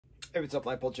Hey, what's up,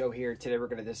 lightboltjoe here. Today we're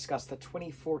going to discuss the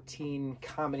 2014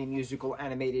 comedy musical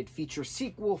animated feature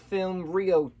sequel film,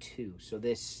 Rio 2. So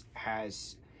this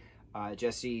has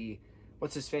Jesse,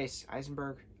 what's his face,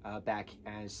 Eisenberg, back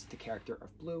as the character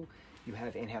of Blue. You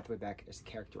have Anne Hathaway back as the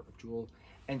character of Jewel.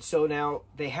 And so now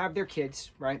they have their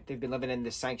kids, right? They've been living in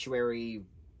this sanctuary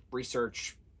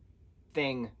research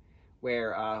thing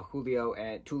where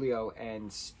Tulio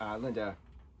and Linda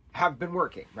have been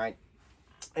working, right?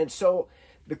 And so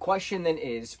the question then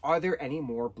is, are there any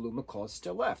more blue macaws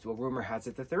still left? Well, rumor has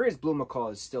it that there is blue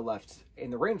macaws still left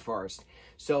in the rainforest.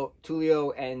 So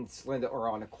Tulio and Linda are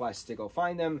on a quest to go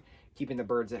find them, keeping the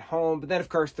birds at home. But then, of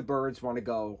course, the birds want to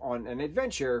go on an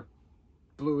adventure.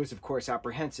 Blue is, of course,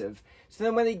 apprehensive. So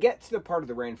then when they get to the part of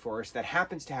the rainforest that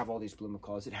happens to have all these blue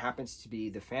macaws, it happens to be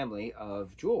the family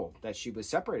of Jewel that she was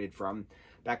separated from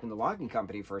back when the logging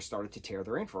company first started to tear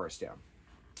the rainforest down.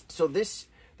 So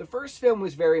the first film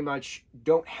was very much,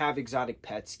 don't have exotic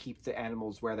pets, keep the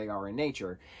animals where they are in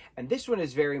nature. And this one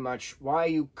is very much, why are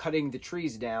you cutting the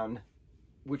trees down,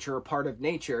 which are a part of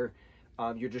nature?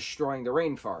 You're destroying the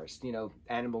rainforest. You know,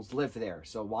 animals live there,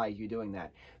 so why are you doing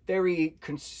that? Very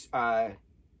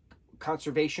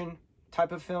conservation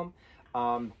type of film.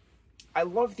 I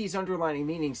love these underlining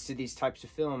meanings to these types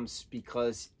of films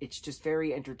because it's just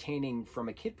very entertaining from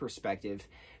a kid perspective,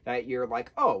 that you're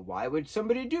like, oh, why would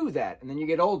somebody do that? And then you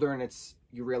get older and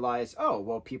you realize, oh,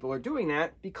 well, people are doing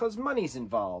that because money's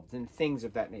involved and things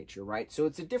of that nature, right? So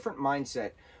it's a different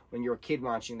mindset when you're a kid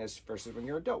watching this versus when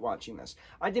you're an adult watching this.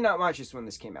 I did not watch this when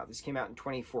this came out. This came out in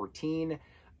 2014.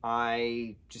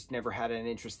 I just never had an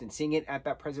interest in seeing it at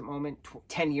that present moment.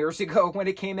 10 years ago when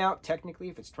it came out, technically,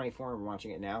 if it's 24 and we're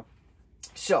watching it now.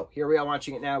 So here we are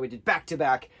watching it now. We did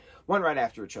back-to-back, one right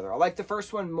after each other. I like the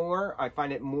first one more. I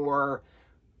find it more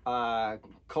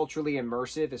culturally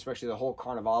immersive, especially the whole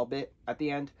carnival bit at the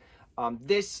end.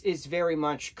 This is very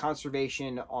much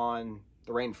conservation on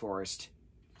the rainforest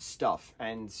stuff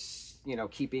and, you know,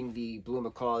 keeping the blue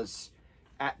macaws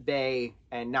at bay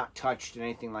and not touched and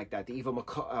anything like that. The evil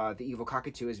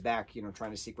cockatoo is back, you know, trying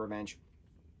to seek revenge.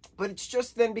 But it's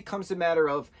just then becomes a matter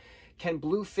of, can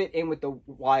Blue fit in with the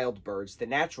wild birds, the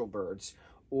natural birds,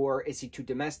 or is he too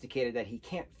domesticated that he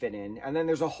can't fit in? And then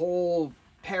there's a whole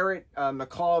parrot,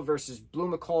 macaw versus blue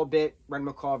macaw bit, red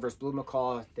macaw versus blue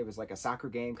macaw. There was like a soccer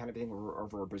game kind of thing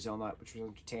over a Brazil nut, which was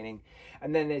entertaining.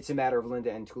 And then it's a matter of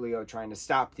Linda and Tulio trying to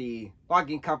stop the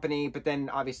logging company, but then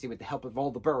obviously with the help of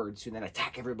all the birds who then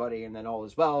attack everybody, and then all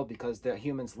is well because the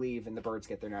humans leave and the birds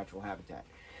get their natural habitat.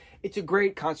 It's a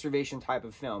great conservation type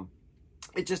of film.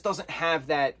 It just doesn't have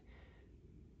that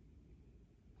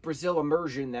Brazil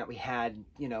immersion that we had,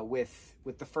 you know, with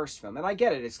the first film. And I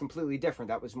get it, it's completely different.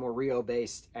 That was more Rio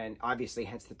based, and obviously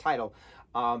hence the title.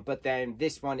 But then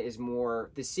this one is more,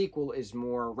 the sequel is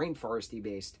more rainforesty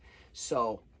based.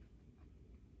 So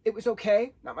it was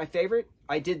okay, not my favorite.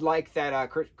 I did like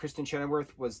that Kristen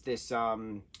Chenoweth was this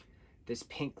this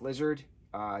pink lizard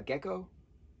gecko.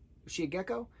 Was she a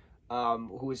gecko?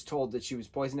 Who was told that she was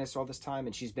poisonous all this time,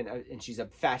 and she's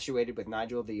infatuated with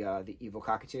Nigel, the evil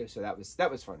cockatoo. So that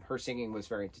was fun. Her singing was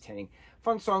very entertaining.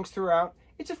 Fun songs throughout.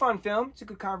 It's a fun film. It's a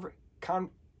good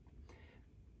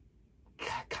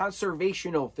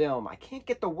conservational film. I can't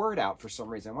get the word out for some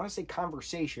reason. I want to say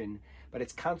conversation, but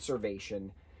it's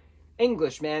conservation.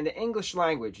 English, man, the English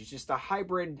language is just a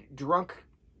hybrid drunk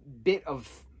bit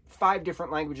of 5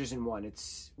 different languages in one.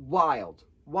 It's wild.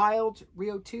 Wild.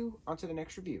 Rio 2. On to the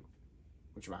next review.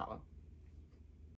 Mucho mahalo.